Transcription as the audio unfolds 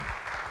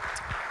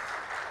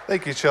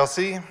Thank you,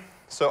 Chelsea.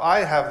 So I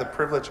have the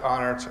privilege,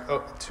 honor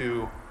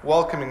to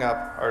welcoming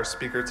up our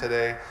speaker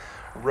today,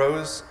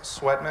 Rose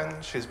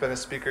Sweatman. She's been a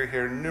speaker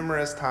here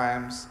numerous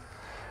times,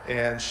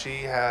 and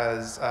she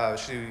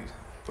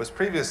was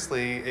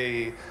previously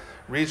a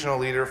regional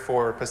leader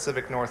for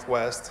Pacific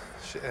Northwest.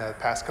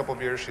 Past couple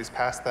of years, she's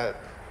passed that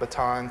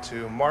baton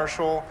to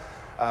Marshall,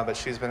 but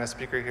she's been a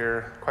speaker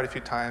here quite a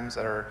few times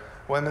at our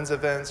women's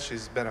events.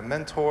 She's been a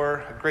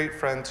mentor, a great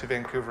friend to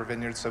Vancouver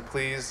Vineyard, so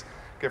please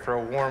give her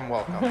a warm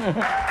welcome.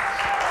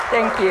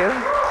 Thank you.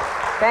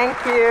 Thank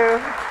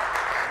you.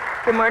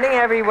 Good morning,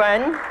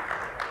 everyone.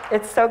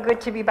 It's so good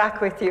to be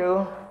back with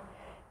you.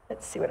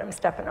 Let's see what I'm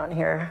stepping on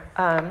here.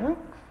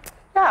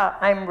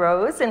 I'm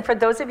Rose, and for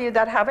those of you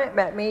that haven't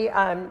met me,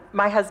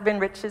 my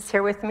husband Rich is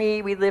here with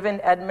me. We live in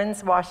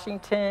Edmonds,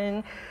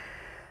 Washington.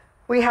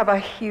 We have a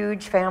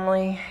huge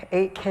family,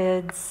 8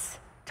 kids,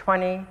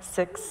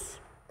 26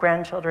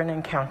 grandchildren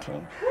and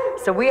counting.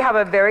 So we have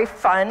a very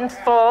fun,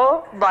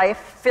 full life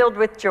filled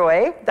with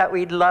joy that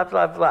we love,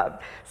 love,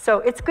 love. So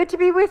it's good to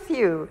be with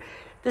you.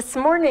 This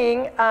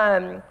morning,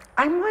 I'm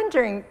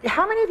wondering,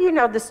 how many of you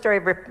know the story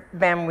of Rip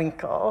Van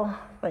Winkle?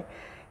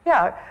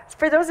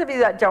 For those of you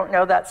that don't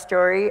know that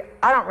story,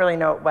 I don't really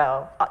know it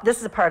well. This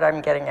is the part I'm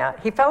getting at.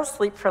 He fell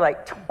asleep for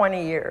like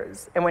 20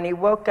 years, and when he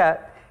woke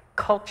up,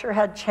 culture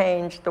had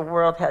changed, the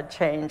world had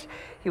changed.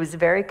 He was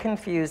very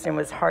confused and it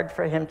was hard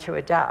for him to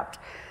adapt.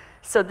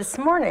 So this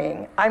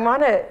morning, I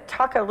want to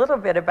talk a little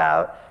bit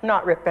about,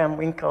 not Rip Van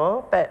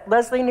Winkle, but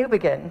Lesslie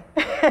Newbigin.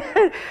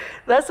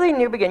 Lesslie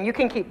Newbigin, you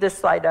can keep this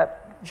slide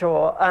up,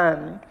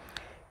 Joel.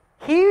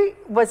 He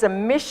was a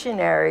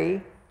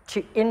missionary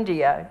to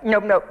India.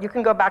 No, you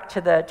can go back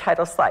to the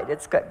title slide,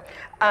 it's good.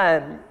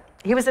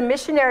 He was a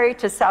missionary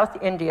to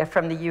South India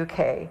from the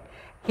UK.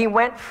 He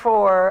went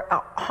for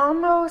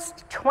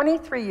almost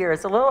 23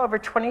 years, a little over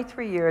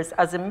 23 years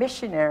as a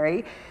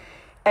missionary,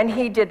 and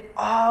he did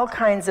all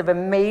kinds of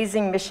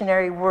amazing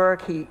missionary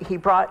work. He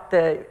brought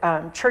the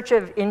Church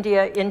of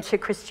India into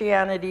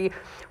Christianity.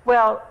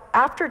 Well,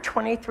 after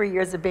 23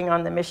 years of being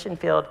on the mission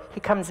field, he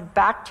comes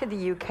back to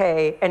the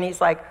UK and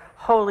he's like,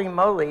 holy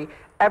moly,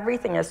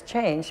 everything has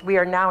changed. We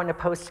are now in a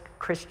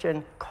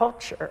post-Christian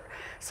culture.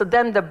 So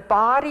then the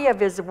body of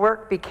his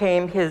work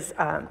became his,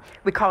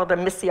 we call it a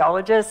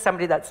missiologist,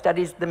 somebody that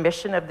studies the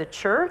mission of the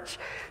church.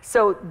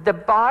 So the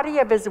body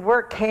of his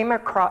work came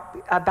across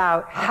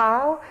about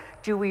how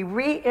do we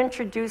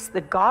reintroduce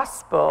the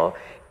gospel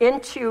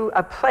into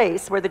a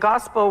place where the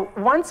gospel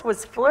once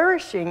was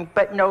flourishing,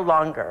 but no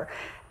longer.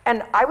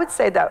 And I would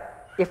say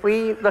that if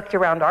we looked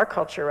around our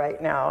culture right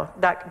now,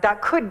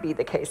 that could be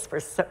the case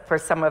for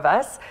some of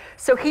us.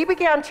 So he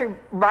began to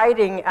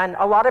writing, and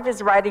a lot of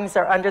his writings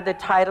are under the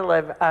title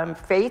of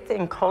Faith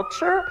and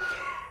Culture.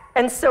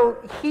 And so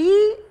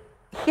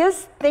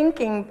his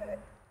thinking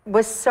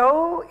was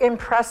so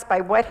impressed by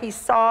what he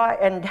saw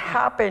and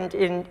happened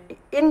in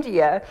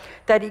India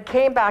that he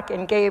came back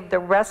and gave the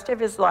rest of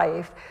his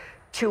life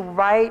to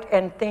write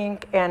and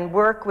think and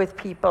work with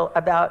people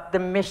about the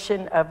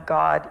mission of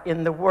God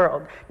in the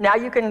world. Now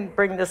you can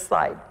bring this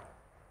slide.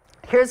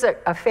 Here's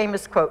a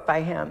famous quote by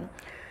him.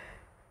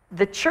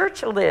 "The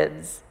church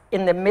lives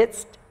in the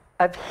midst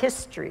of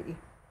history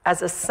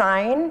as a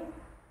sign,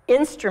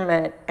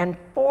 instrument, and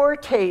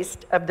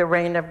foretaste of the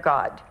reign of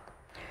God.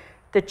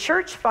 The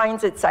church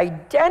finds its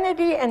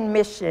identity and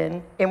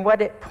mission in what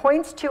it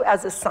points to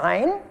as a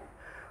sign,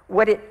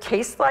 what it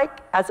tastes like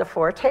as a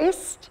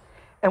foretaste,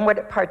 and what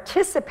it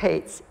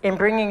participates in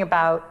bringing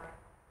about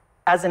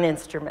as an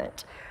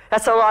instrument."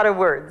 That's a lot of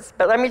words,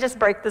 but let me just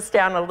break this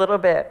down a little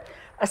bit.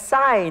 A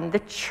sign, the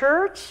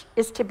church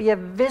is to be a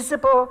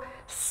visible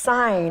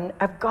sign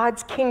of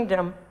God's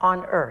kingdom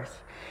on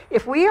earth.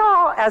 If we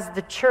all, as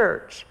the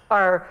church,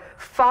 are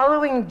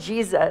following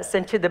Jesus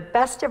and to the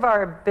best of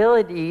our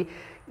ability,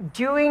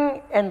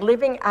 doing and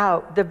living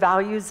out the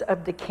values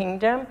of the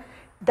kingdom,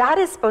 that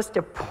is supposed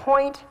to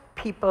point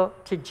people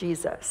to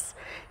Jesus.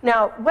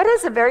 Now, what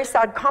is a very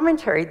sad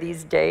commentary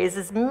these days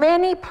is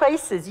many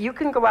places you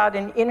can go out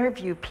and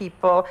interview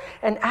people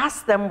and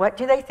ask them, what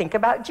do they think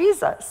about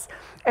Jesus?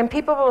 And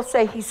people will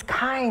say, he's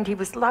kind, he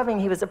was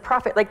loving, he was a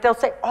prophet. Like they'll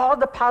say all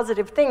the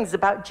positive things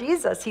about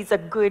Jesus. He's a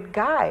good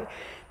guy.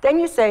 Then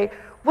you say,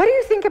 what do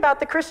you think about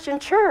the Christian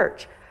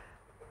church?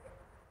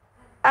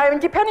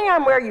 Depending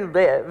on where you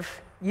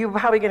live, you're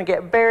probably going to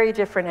get very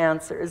different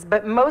answers,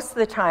 but most of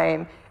the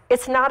time,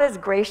 it's not as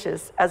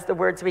gracious as the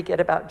words we get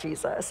about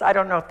Jesus. I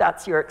don't know if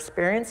that's your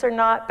experience or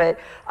not, but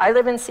I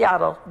live in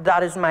Seattle.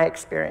 That is my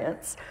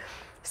experience.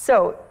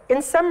 So,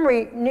 in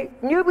summary,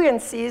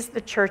 Newbigin sees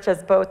the church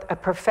as both a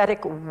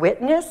prophetic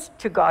witness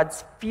to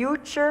God's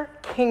future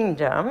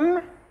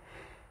kingdom,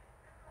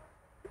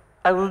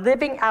 a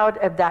living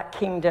out of that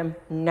kingdom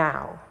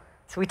now.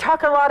 So we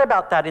talk a lot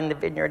about that in the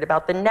Vineyard,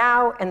 about the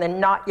now and the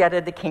not yet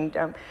of the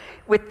kingdom.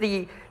 With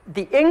the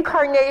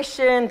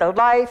incarnation, the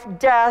life,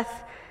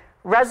 death,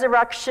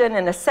 resurrection,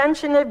 and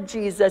ascension of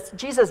Jesus,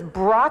 Jesus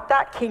brought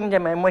that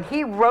kingdom, and when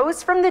he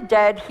rose from the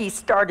dead, he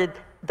started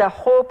the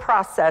whole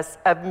process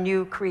of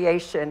new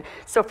creation.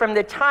 So from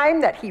the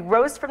time that he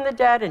rose from the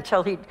dead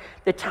until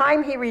the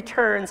time he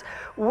returns,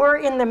 we're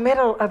in the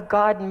middle of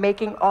God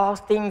making all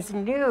things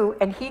new,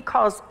 and he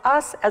calls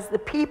us as the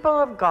people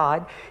of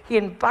God, he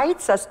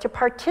invites us to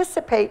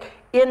participate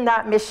in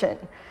that mission,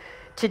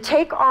 to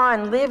take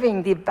on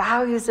living the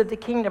values of the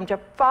kingdom, to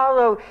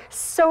follow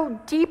so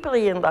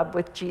deeply in love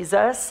with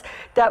Jesus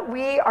that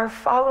we are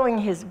following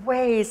his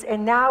ways,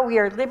 and now we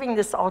are living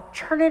this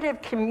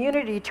alternative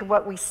community to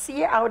what we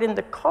see out in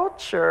the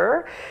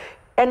culture,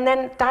 and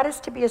then that is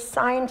to be a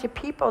sign to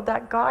people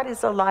that God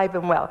is alive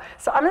and well.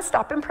 So I'm going to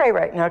stop and pray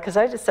right now because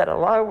I just said a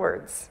lot of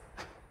words.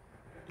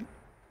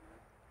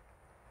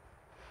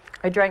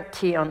 I drank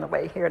tea on the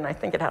way here, and I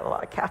think it had a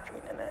lot of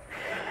caffeine in it.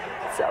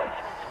 So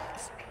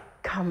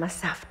calm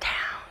myself down.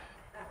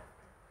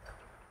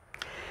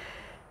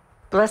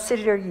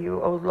 Blessed are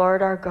you, O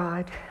Lord our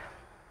God,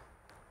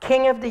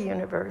 King of the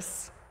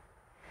universe,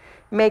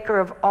 maker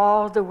of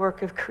all the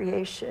work of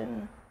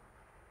creation.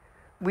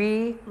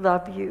 We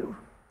love you.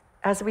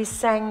 As we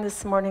sang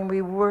this morning,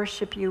 we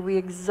worship you, we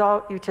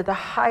exalt you to the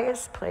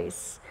highest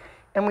place,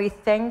 and we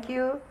thank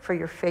you for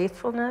your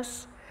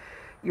faithfulness,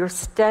 your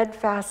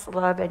steadfast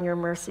love, and your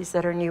mercies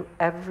that are new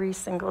every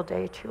single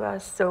day to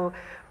us. So,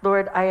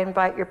 Lord, I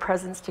invite your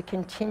presence to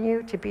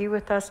continue to be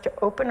with us, to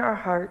open our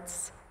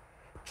hearts,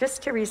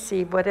 just to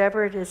receive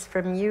whatever it is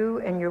from you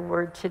and your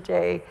word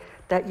today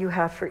that you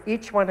have for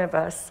each one of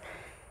us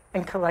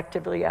and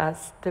collectively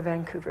as the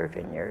Vancouver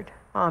Vineyard.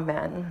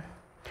 Amen.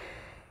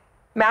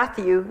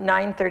 Matthew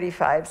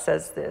 9:35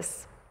 says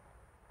this: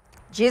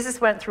 Jesus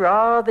went through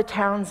all the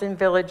towns and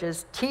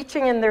villages,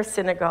 teaching in their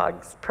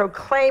synagogues,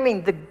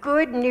 proclaiming the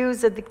good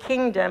news of the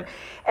kingdom,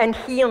 and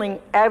healing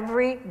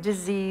every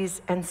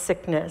disease and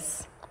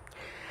sickness.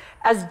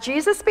 As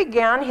Jesus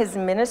began his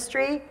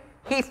ministry,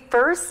 he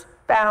first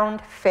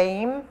found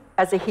fame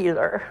as a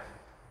healer.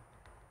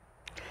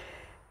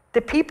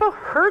 The people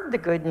heard the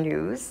good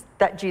news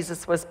that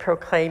Jesus was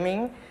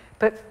proclaiming,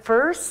 but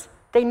first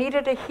they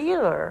needed a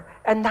healer,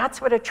 and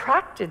that's what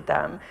attracted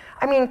them.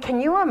 I mean, can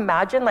you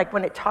imagine, like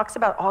when it talks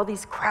about all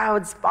these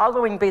crowds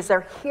following because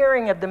they're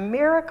hearing of the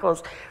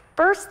miracles?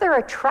 First, they're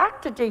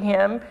attracted to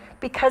him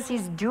because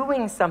he's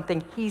doing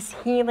something. He's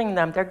healing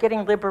them. They're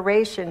getting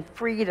liberation,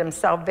 freedom,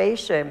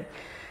 salvation.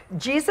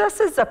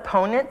 Jesus'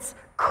 opponents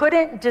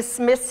couldn't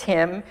dismiss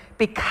him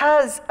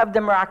because of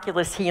the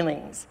miraculous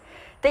healings.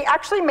 They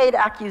actually made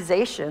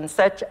accusations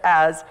such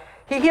as,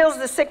 he heals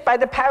the sick by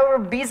the power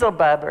of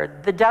Beelzebub,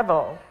 or the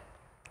devil.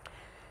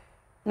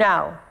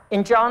 Now,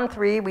 in John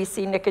 3, we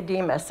see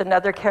Nicodemus,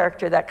 another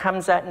character that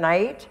comes at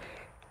night.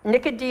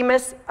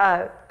 Nicodemus,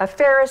 a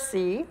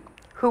Pharisee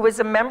who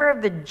was a member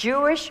of the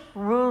Jewish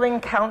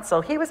ruling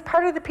council. He was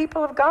part of the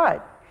people of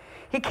God.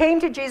 He came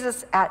to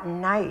Jesus at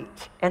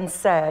night and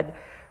said,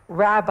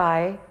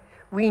 "Rabbi,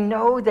 we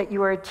know that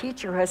you are a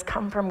teacher who has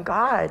come from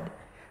God.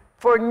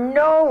 For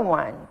no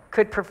one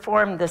could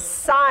perform the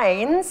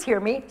signs,"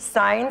 hear me,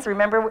 signs,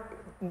 remember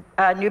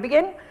New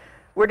Begin?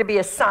 We're to be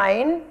a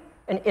sign,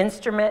 an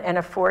instrument, and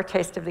a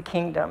foretaste of the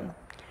kingdom.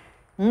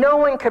 No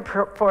one could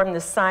perform the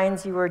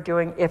signs you were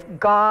doing if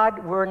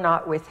God were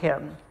not with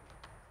him.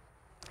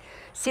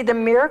 See, the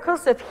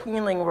miracles of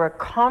healing were a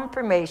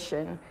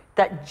confirmation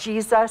that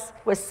Jesus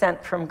was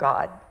sent from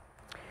God.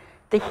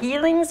 The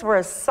healings were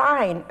a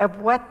sign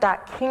of what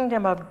that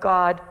kingdom of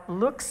God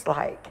looks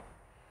like.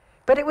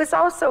 But it was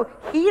also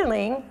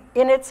healing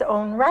in its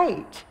own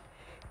right.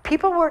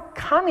 People were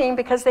coming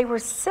because they were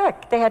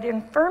sick. They had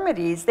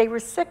infirmities. They were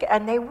sick,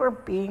 and they were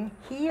being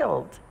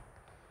healed.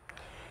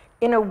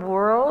 In a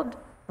world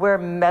where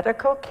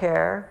medical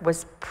care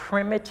was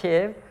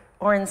primitive,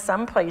 or in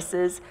some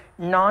places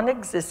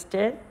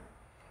non-existent,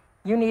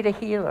 you need a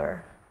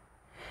healer.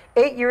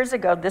 8 years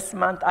ago this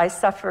month, I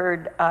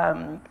suffered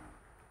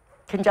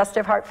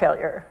congestive heart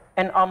failure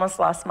and almost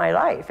lost my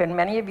life. And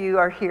many of you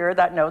are here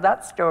that know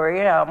that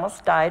story. I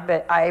almost died,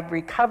 but I've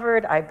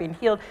recovered, I've been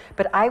healed.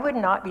 But I would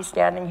not be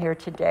standing here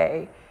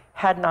today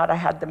had not I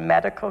had the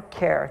medical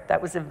care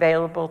that was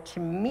available to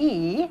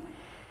me.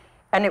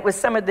 And it was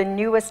some of the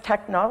newest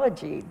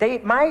technology.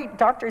 My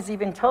doctors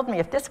even told me,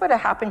 if this would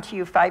have happened to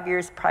you 5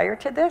 years prior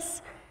to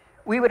this,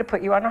 we would have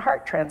put you on a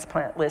heart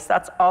transplant list.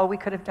 That's all we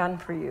could have done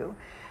for you.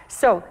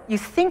 So you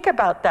think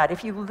about that.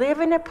 If you live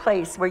in a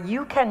place where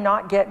you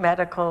cannot get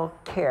medical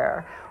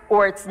care,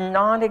 or it's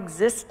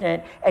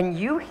non-existent, and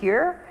you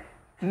hear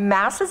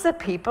masses of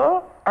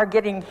people are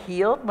getting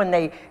healed when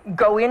they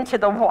go into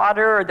the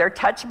water or they're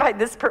touched by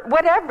this,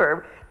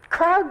 whatever.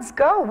 Crowds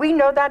go. We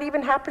know that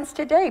even happens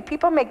today.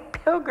 People make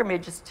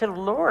pilgrimages to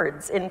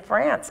Lourdes in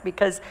France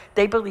because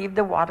they believe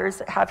the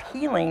waters have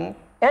healing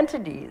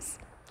entities.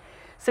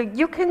 So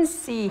you can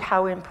see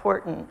how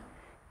important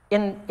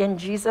in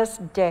Jesus'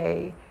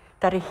 day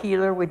that a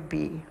healer would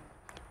be.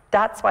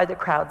 That's why the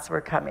crowds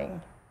were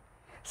coming.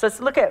 So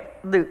let's look at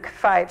Luke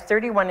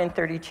 5:31 and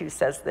 32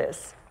 says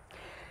this.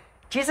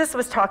 Jesus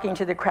was talking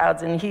to the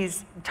crowds, and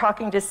he's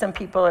talking to some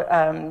people,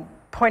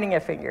 pointing a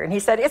finger. And he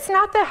said, "It's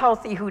not the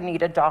healthy who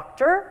need a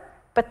doctor,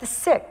 but the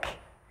sick.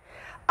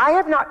 I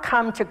have not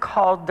come to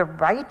call the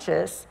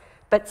righteous,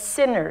 but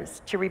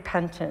sinners to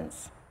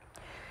repentance.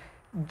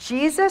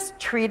 Jesus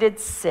treated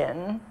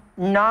sin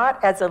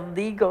not as a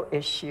legal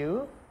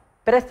issue,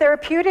 but a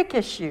therapeutic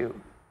issue.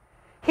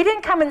 He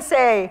didn't come and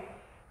say,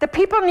 the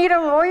people need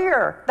a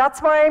lawyer. That's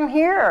why I'm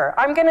here.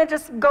 I'm going to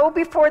just go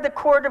before the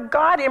court of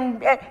God.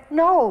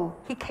 No,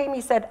 he came,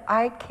 he said,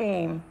 I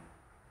came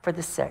for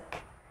the sick.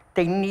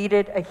 They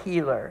needed a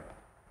healer.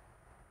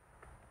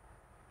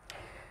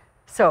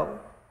 So,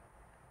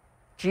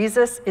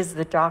 Jesus is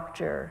the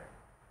doctor,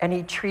 and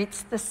he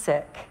treats the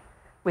sick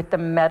with the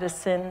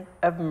medicine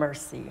of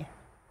mercy.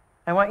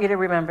 I want you to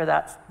remember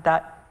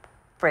that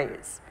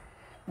phrase,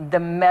 the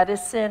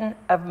medicine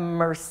of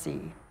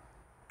mercy.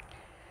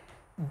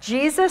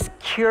 Jesus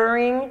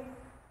curing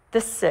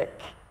the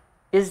sick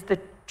is the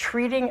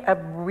treating of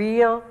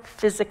real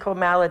physical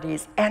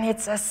maladies, and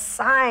it's a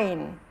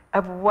sign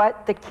of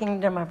what the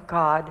kingdom of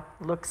God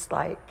looks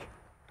like.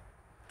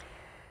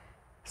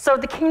 So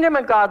the kingdom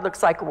of God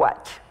looks like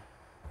what?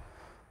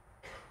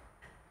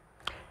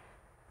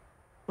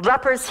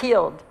 Lepers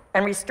healed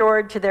and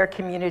restored to their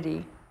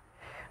community.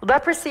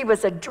 Leprosy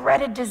was a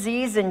dreaded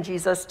disease in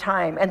Jesus'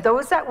 time, and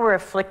those that were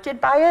afflicted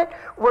by it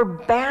were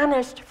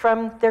banished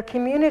from their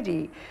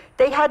community.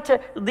 They had to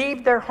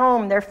leave their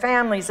home, their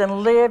families,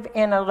 and live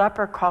in a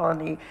leper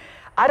colony.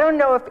 I don't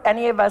know if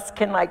any of us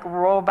can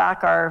roll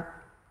back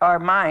our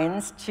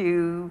minds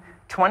to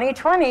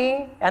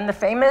 2020 and the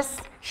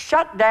famous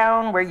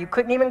shutdown where you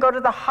couldn't even go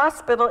to the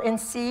hospital and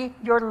see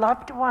your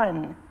loved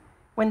one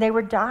when they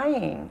were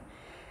dying.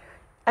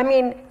 I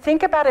mean,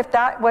 think about if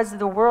that was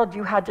the world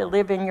you had to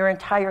live in your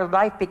entire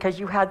life because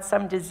you had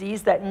some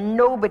disease that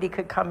nobody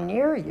could come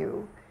near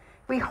you.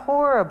 It'd be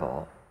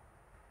horrible.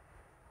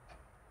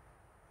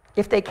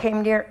 If they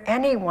came near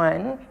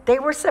anyone, they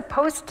were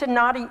supposed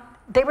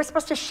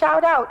to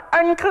shout out,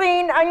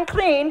 unclean,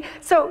 unclean.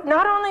 So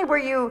not only were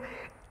you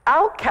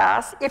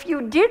outcasts, if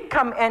you did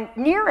come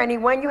near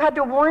anyone, you had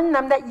to warn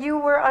them that you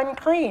were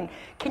unclean.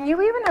 Can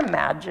you even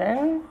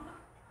imagine?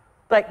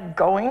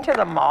 Going to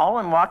the mall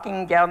and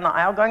walking down the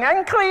aisle going,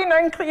 unclean,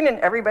 unclean, and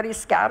everybody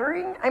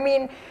scattering. I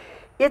mean,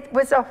 it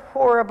was a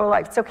horrible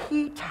life. So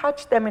he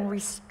touched them and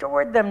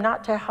restored them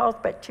not to health,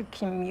 but to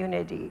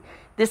community.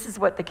 This is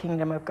what the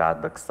kingdom of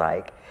God looks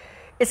like.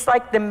 It's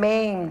like the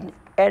maimed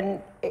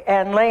and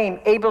lame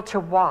able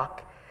to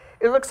walk.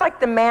 It looks like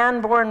the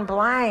man born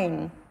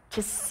blind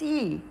to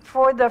see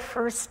for the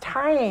first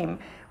time.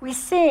 We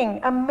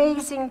sing,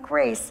 Amazing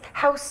Grace,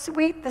 how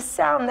sweet the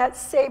sound that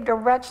saved a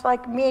wretch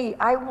like me.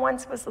 I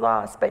once was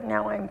lost, but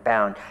now I'm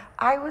found.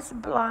 I was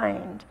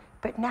blind,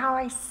 but now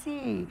I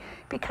see,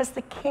 because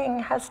the King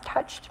has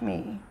touched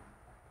me.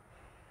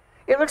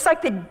 It looks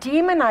like the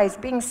demonized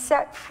being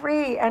set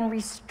free and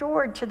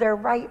restored to their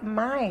right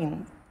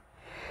mind.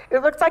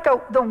 It looks like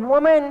the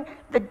woman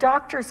the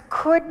doctors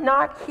could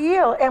not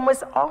heal and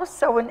was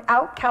also an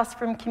outcast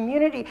from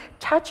community,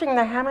 touching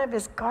the hem of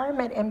his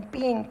garment and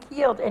being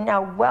healed and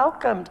now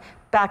welcomed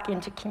back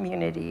into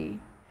community.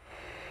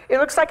 It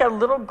looks like a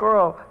little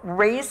girl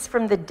raised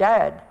from the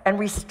dead and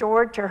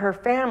restored to her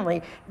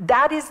family.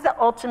 That is the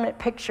ultimate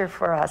picture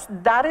for us.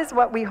 That is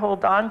what we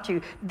hold on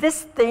to.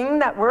 This thing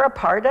that we're a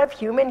part of,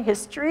 human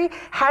history,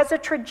 has a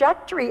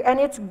trajectory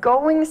and it's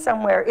going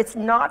somewhere. It's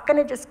not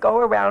going to just go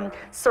around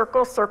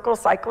circle, circle,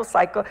 cycle,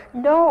 cycle.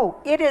 No,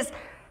 it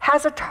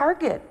has a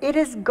target. It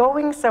is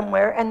going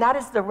somewhere, and that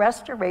is the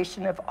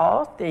restoration of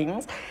all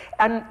things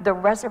and the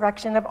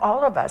resurrection of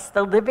all of us,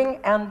 the living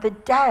and the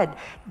dead.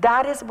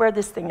 That is where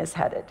this thing is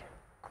headed.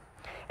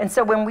 And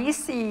so when we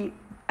see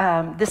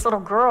this little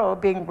girl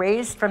being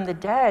raised from the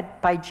dead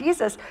by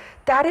Jesus,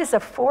 that is a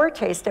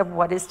foretaste of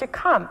what is to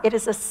come. It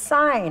is a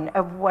sign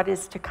of what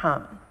is to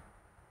come.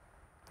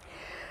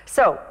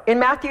 So in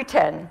Matthew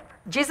 10,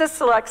 Jesus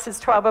selects his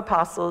 12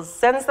 apostles,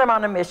 sends them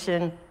on a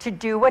mission to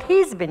do what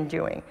he's been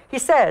doing. He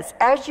says,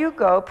 as you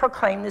go,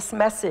 proclaim this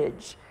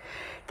message.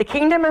 The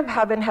kingdom of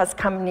heaven has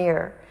come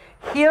near.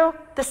 Heal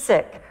the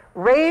sick,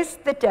 raise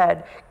the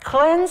dead,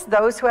 cleanse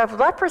those who have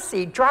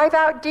leprosy, drive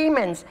out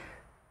demons.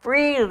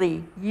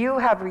 Freely you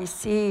have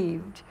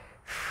received,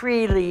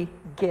 freely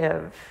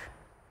give.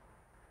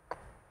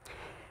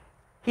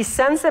 He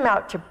sends them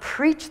out to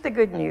preach the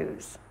good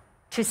news,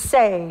 to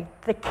say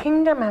the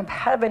kingdom of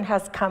heaven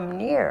has come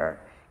near.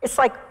 It's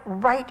like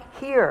right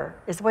here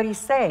is what he's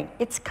saying.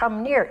 It's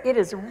come near. It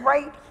is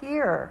right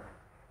here.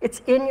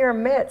 It's in your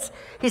midst.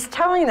 He's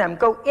telling them,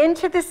 go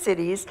into the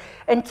cities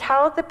and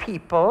tell the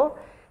people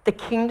the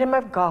kingdom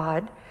of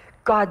God,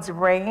 God's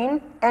reign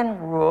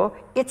and rule,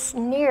 it's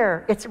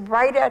near. It's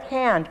right at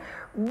hand.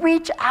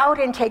 Reach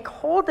out and take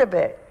hold of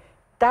it.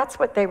 That's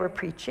what they were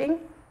preaching.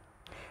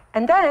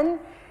 And then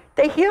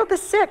they healed the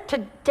sick to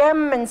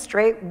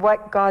demonstrate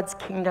what God's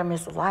kingdom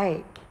is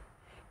like.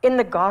 In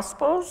the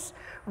Gospels,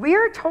 we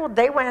are told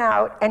they went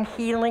out and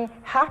healing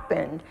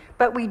happened,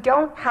 but we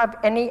don't have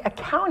any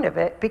account of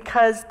it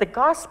because the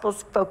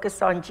Gospels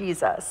focus on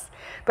Jesus.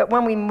 But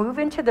when we move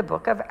into the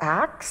book of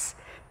Acts,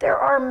 there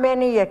are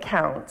many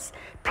accounts.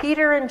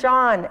 Peter and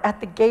John at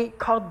the gate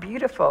called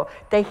Beautiful,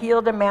 they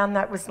healed a man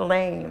that was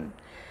lame.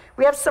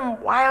 We have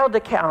some wild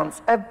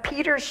accounts of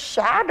Peter's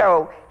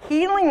shadow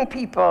healing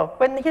people.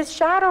 When his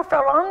shadow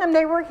fell on them,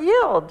 they were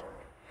healed.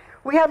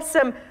 We have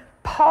some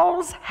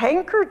Paul's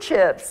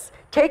handkerchiefs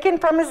taken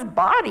from his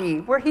body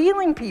were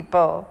healing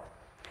people.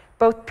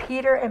 Both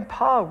Peter and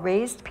Paul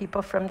raised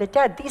people from the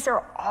dead. These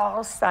are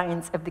all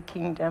signs of the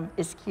kingdom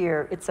is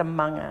here. It's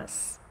among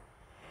us.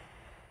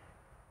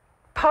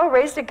 Paul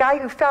raised a guy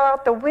who fell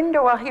out the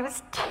window while he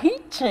was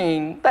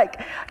teaching. Like,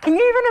 can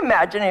you even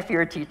imagine if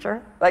you're a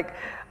teacher? Like,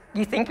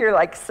 you think you're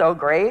like so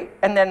great,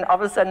 and then all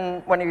of a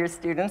sudden one of your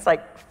students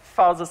like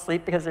falls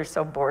asleep because they're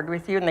so bored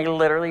with you, and they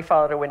literally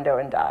fall out a window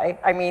and die.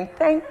 I mean,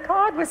 thank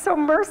God was so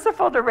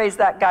merciful to raise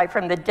that guy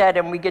from the dead,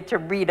 and we get to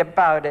read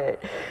about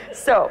it.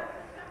 So,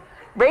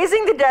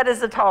 raising the dead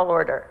is a tall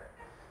order.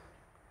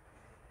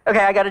 Okay,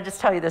 I got to just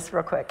tell you this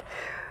real quick.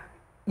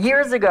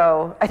 Years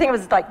ago, I think it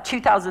was like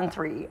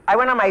 2003, I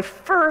went on my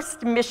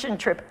first mission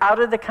trip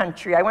out of the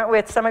country. I went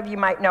with, some of you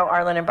might know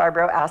Arlen and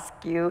Barbara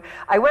Askew.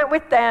 I went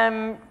with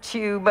them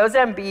to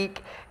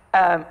Mozambique.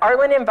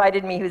 Arlen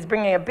invited me. He was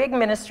bringing a big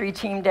ministry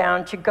team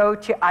down to go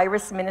to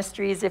Iris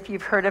Ministries, if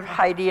you've heard of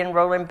Heidi and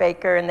Roland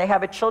Baker, and they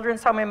have a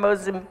children's home in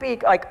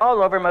Mozambique, like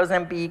all over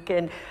Mozambique,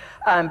 and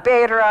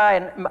Beira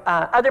and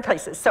other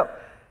places. So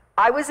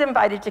I was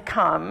invited to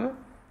come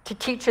to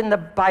teach in the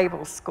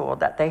Bible school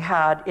that they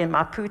had in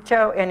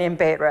Maputo and in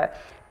Beira.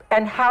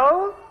 And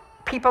how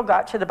people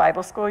got to the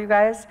Bible school, you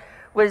guys,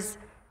 was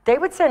they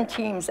would send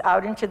teams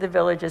out into the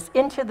villages,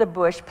 into the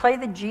bush, play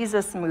the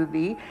Jesus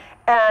movie,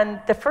 and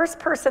the first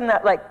person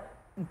that like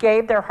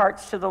gave their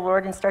hearts to the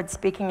Lord and started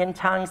speaking in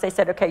tongues, they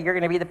said, okay, you're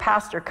gonna be the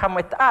pastor, come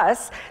with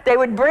us. They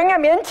would bring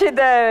them into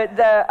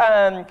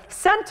the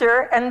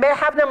center and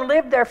have them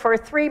live there for a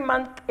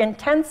 3-month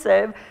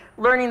intensive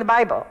learning the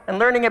Bible and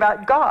learning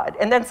about God,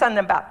 and then send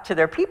them back to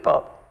their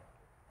people.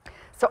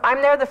 So I'm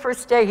there the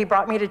first day. He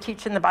brought me to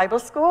teach in the Bible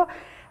school,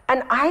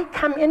 and I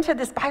come into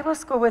this Bible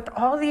school with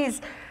all these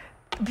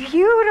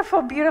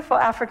beautiful, beautiful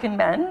African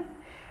men,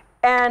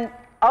 and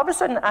all of a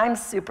sudden I'm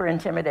super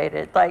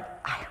intimidated. Like,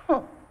 I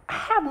don't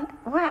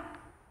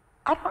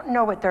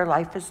know what their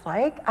life is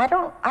like. I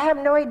have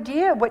no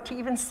idea what to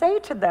even say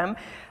to them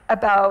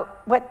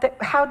about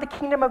how the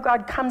kingdom of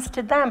God comes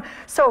to them.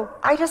 So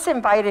I just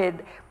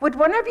invited, would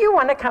one of you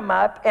want to come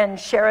up and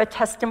share a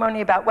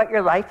testimony about what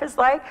your life is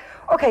like?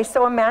 Okay,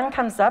 so a man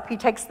comes up, he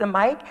takes the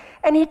mic,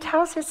 and he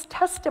tells his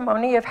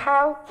testimony of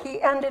how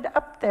he ended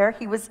up there.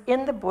 He was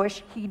in the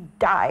bush, he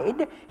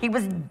died, he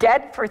was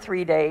dead for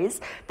 3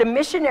 days. The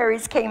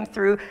missionaries came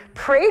through,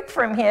 prayed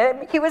for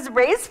him, he was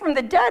raised from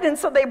the dead, and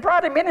so they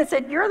brought him in and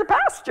said, you're the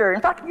pastor,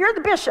 in fact, you're the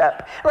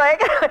bishop.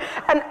 Like,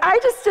 and I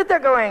just stood there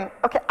going,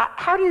 okay,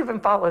 how do you even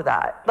follow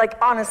that? Like,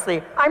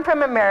 honestly, I'm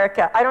from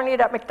America, I don't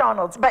eat at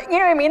McDonald's, but you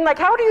know what I mean? Like,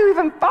 how do you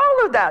even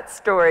follow that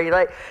story?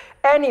 Like,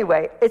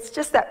 anyway, it's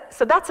just that,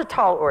 so that's a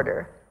tall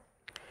order.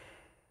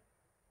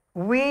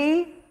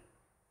 We,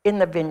 in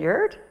the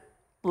Vineyard,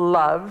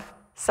 love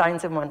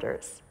signs and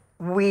wonders.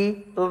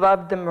 We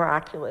love the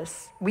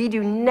miraculous. We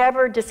do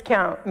never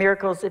discount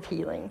miracles of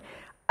healing.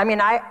 I mean,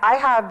 I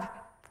have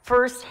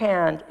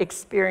firsthand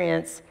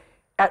experience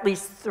at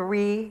least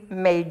 3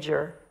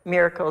 major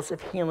miracles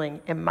of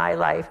healing in my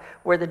life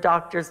where the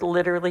doctors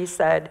literally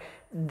said,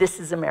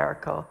 this is a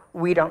miracle.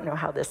 We don't know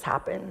how this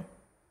happened.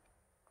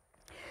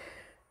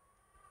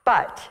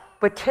 But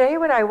today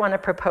what I want to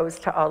propose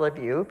to all of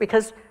you,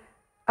 because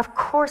of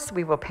course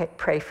we will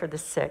pray for the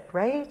sick,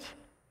 right?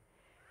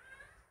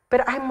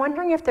 But I'm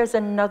wondering if there's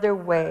another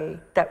way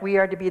that we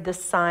are to be the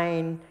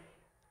sign,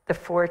 the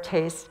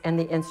foretaste, and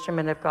the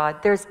instrument of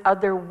God. There's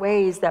other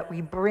ways that we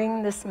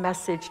bring this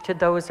message to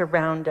those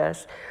around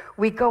us.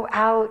 We go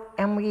out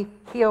and we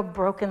heal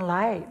broken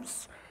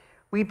lives.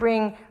 We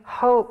bring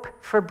hope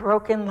for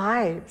broken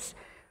lives.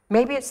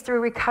 Maybe it's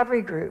through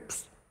recovery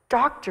groups,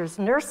 doctors,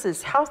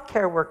 nurses,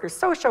 healthcare workers,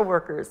 social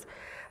workers,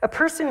 a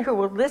person who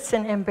will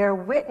listen and bear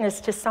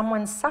witness to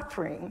someone's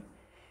suffering.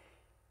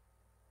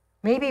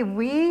 Maybe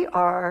we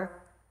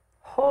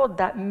hold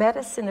that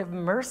medicine of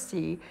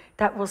mercy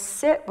that will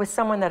sit with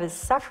someone that is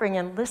suffering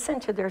and listen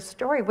to their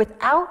story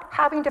without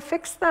having to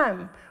fix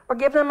them or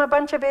give them a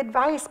bunch of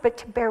advice, but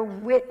to bear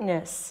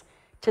witness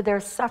to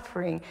their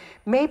suffering.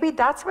 Maybe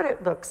that's what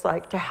it looks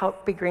like to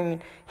help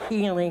bring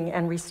healing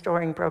and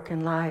restoring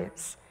broken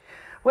lives.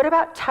 What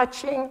about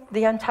touching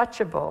the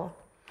untouchable?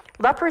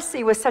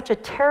 Leprosy was such a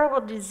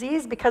terrible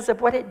disease because of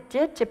what it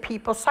did to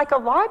people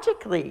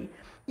psychologically.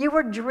 You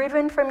were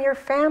driven from your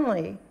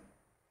family.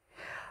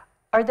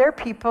 Are there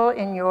people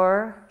in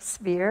your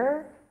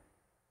sphere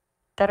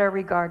that are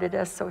regarded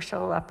as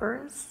social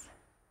lepers?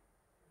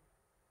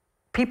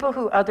 People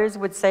who others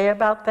would say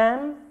about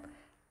them,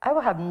 I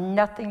will have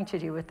nothing to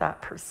do with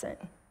that person.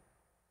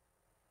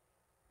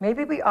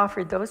 Maybe we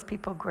offer those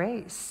people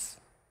grace.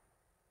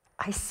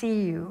 I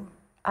see you.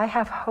 I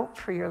have hope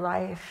for your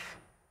life.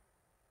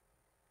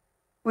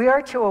 We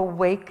are to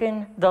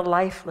awaken the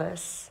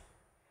lifeless.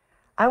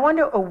 I want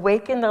to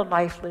awaken the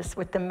lifeless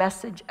with the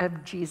message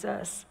of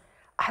Jesus.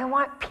 I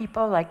want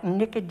people like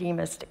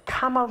Nicodemus to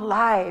come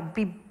alive,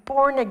 be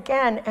born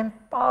again, and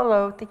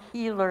follow the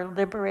healer,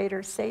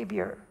 liberator,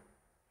 savior.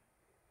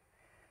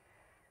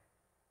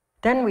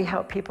 Then we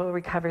help people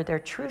recover their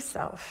true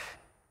self.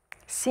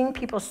 Seeing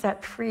people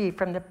set free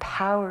from the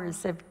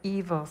powers of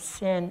evil,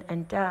 sin,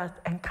 and death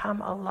and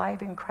come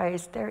alive in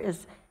Christ, there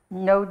is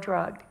no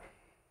drug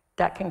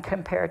that can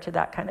compare to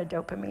that kind of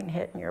dopamine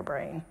hit in your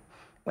brain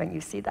when you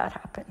see that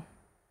happen.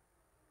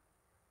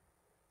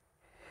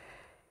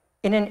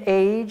 In an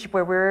age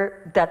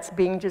where that's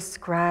being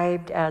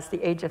described as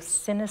the age of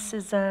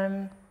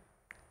cynicism,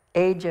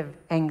 age of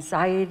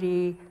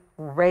anxiety,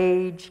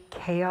 rage,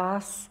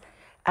 chaos,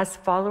 as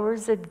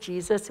followers of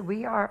Jesus,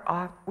 we are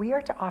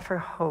to offer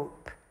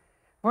hope.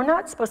 We're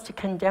not supposed to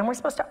condemn, we're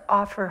supposed to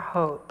offer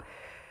hope.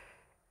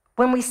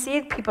 When we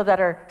see people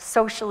that are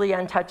socially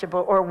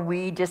untouchable or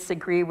we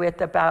disagree with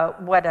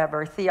about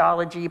whatever,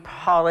 theology,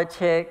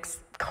 politics,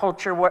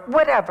 culture,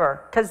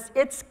 whatever, because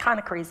it's kind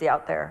of crazy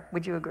out there.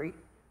 Would you agree?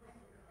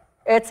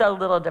 It's a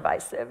little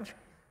divisive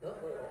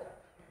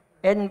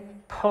and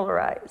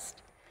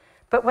polarized.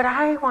 But what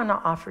I want to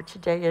offer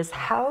today is,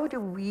 how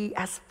do we,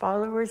 as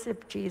followers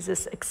of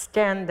Jesus,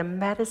 extend the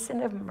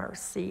medicine of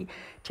mercy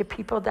to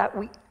people that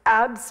we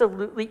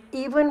absolutely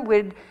even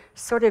would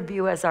sort of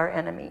view as our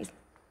enemies?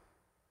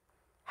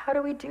 How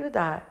do we do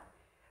that?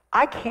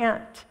 I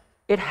can't.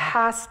 It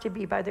has to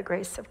be by the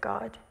grace of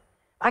God.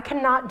 I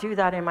cannot do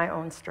that in my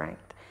own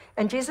strength.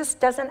 And Jesus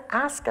doesn't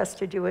ask us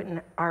to do it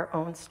in our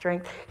own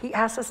strength. He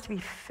asks us to be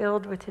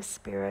filled with his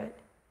Spirit.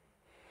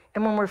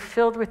 And when we're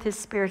filled with his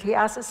Spirit, he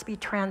asks us to be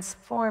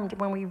transformed.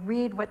 When we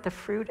read what the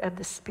fruit of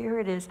the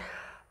Spirit is,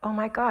 oh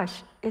my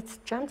gosh, it's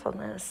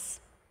gentleness,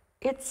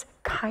 it's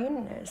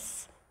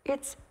kindness,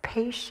 it's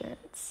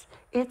patience,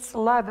 it's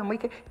love,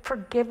 and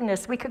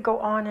forgiveness. We could go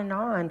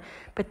on.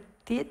 But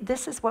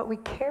this is what we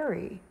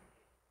carry,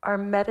 our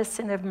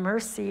medicine of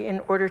mercy, in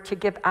order to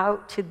give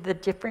out to the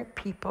different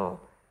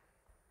people.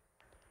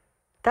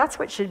 That's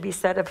what should be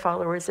said of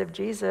followers of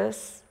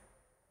Jesus.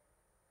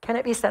 Can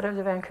it be said of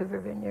the Vancouver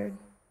Vineyard?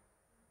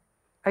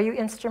 Are you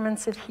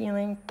instruments of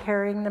healing,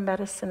 carrying the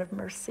medicine of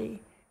mercy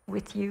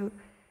with you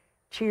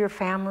to your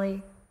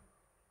family,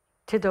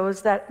 to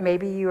those that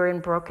maybe you are in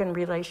broken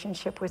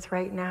relationship with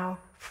right now,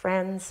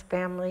 friends,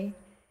 family,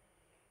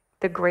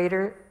 the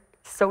greater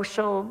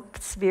social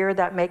sphere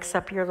that makes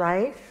up your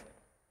life?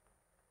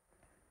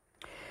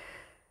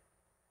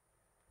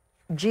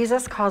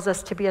 Jesus calls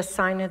us to be a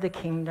sign of the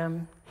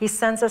kingdom. He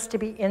sends us to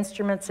be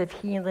instruments of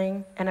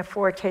healing and a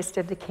foretaste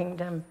of the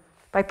kingdom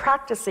by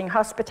practicing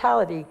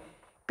hospitality,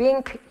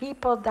 being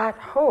people that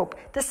hope.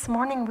 This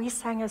morning we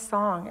sang a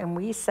song and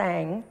we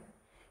sang,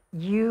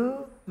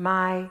 "You,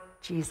 my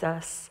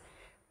Jesus,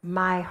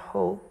 my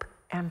hope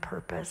and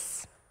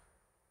purpose."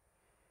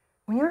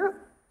 When you're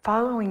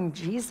following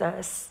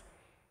Jesus,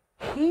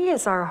 he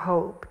is our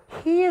hope,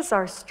 he is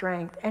our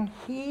strength, and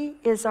he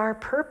is our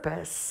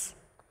purpose.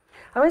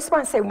 I just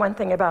want to say one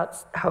thing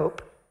about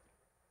hope.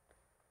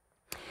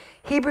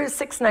 Hebrews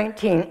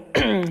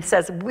 6:19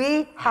 says,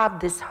 "We have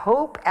this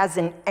hope as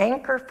an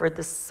anchor for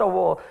the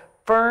soul,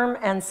 firm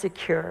and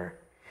secure.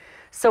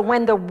 So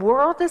when the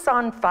world is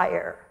on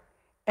fire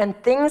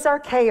and things are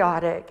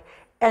chaotic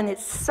and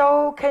it's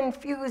so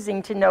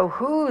confusing to know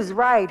who's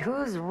right,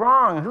 who's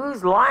wrong,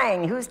 who's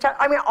lying,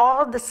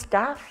 all the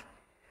stuff,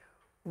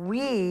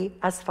 we,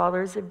 as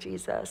followers of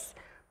Jesus,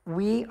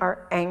 we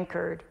are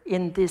anchored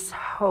in this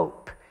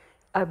hope.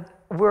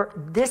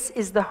 This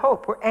is the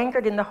hope. We're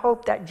anchored in the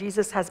hope that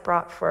Jesus has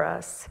brought for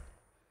us.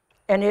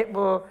 And it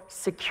will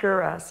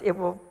secure us. It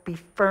will be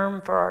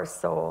firm for our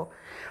soul.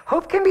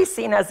 Hope can be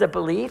seen as a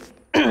belief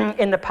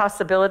in the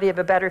possibility of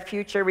a better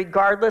future,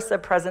 regardless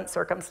of present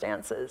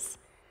circumstances.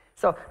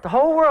 So the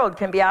whole world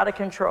can be out of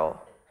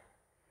control.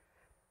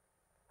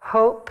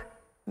 Hope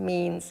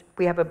means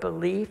we have a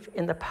belief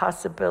in the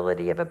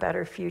possibility of a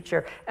better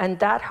future. And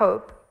that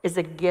hope is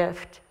a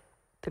gift.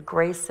 The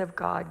grace of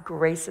God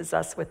graces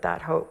us with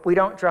that hope. We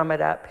don't drum it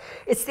up.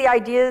 It's the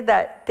idea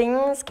that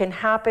things can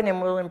happen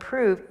and will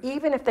improve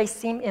even if they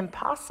seem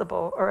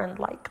impossible or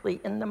unlikely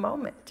in the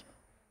moment.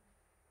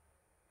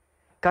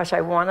 Gosh,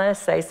 I want to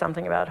say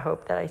something about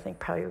hope that I think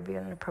probably would be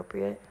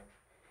inappropriate.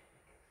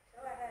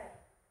 Go ahead.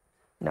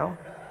 No?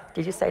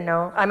 Did you say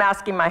no? I'm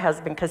asking my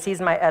husband because he's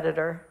my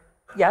editor.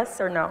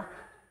 Yes or no?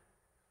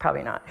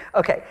 Probably not.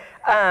 Okay.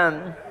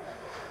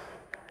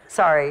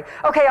 Sorry.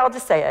 Okay, I'll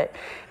just say it.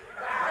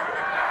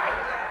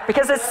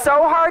 Because it's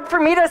so hard for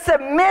me to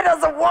submit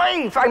as a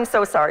wife. I'm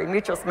so sorry,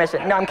 mutual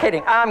submission. No, I'm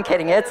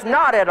kidding. It's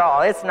not at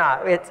all. It's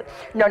not.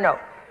 No.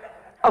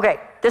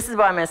 Okay, this is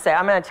what I'm going to say.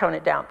 I'm going to tone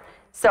it down.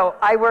 So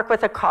I work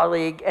with a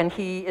colleague, and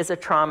he is a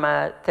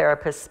trauma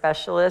therapist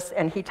specialist,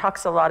 and he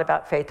talks a lot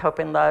about faith, hope,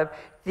 and love,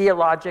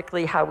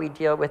 theologically, how we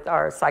deal with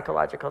our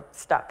psychological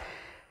stuff.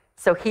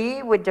 So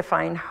he would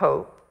define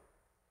hope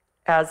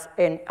as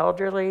an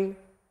elderly,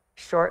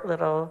 short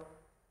little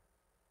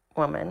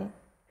woman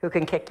who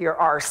can kick your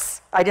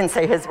arse. I didn't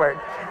say his word.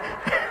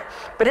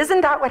 But isn't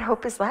that what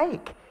hope is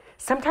like?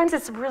 Sometimes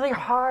it's really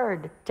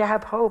hard to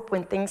have hope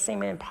when things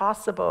seem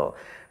impossible,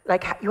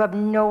 like you have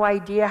no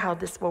idea how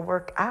this will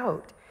work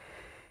out.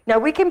 Now,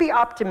 we can be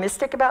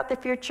optimistic about the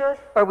future,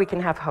 or we can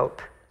have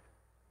hope.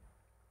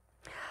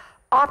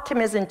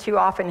 Optimism too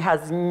often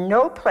has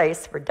no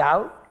place for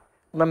doubt,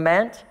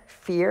 lament,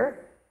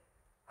 fear.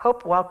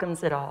 Hope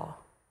welcomes it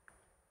all,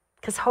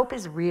 because hope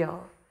is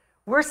real.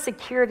 We're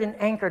secured and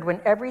anchored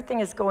when everything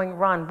is going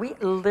wrong. We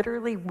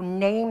literally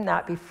name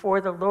that before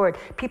the Lord.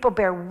 People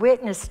bear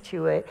witness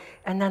to it,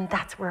 and then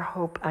that's where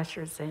hope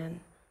ushers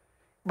in,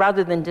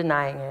 rather than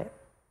denying it.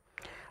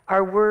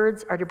 Our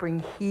words are to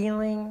bring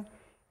healing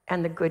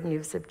and the good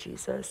news of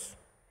Jesus.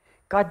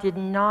 God did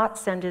not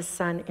send his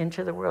Son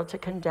into the world to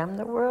condemn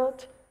the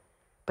world,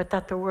 but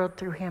that the world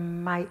through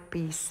him might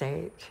be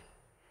saved.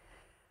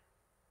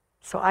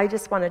 So I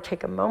just want to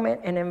take a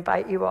moment and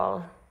invite you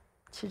all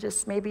to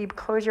just maybe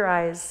close your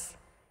eyes,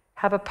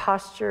 have a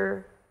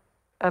posture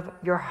of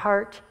your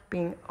heart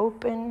being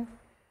open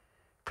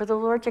for the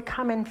Lord to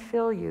come and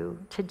fill you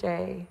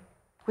today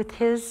with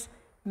his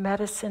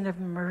medicine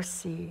of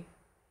mercy.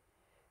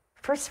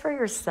 First for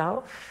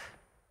yourself,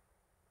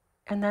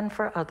 and then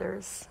for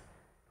others.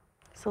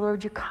 So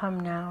Lord, you come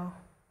now.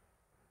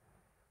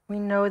 We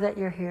know that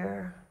you're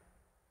here.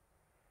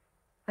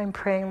 I'm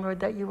praying, Lord,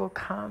 that you will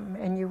come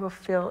and you will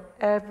fill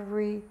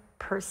every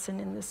person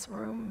in this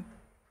room.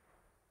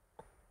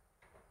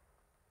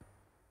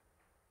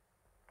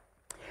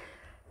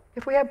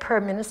 If we have prayer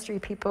ministry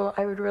people,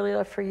 I would really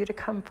love for you to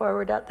come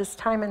forward at this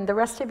time. And the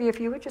rest of you, if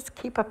you would just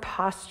keep a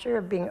posture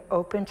of being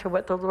open to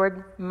what the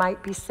Lord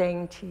might be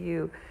saying to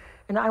you.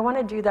 And I want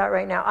to do that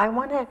right now. I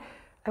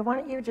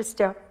want you just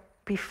to,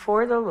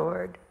 before the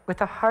Lord,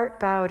 with a heart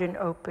bowed and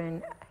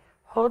open,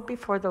 hold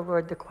before the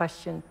Lord the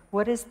question,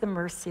 what is the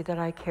mercy that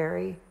I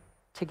carry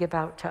to give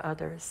out to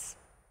others?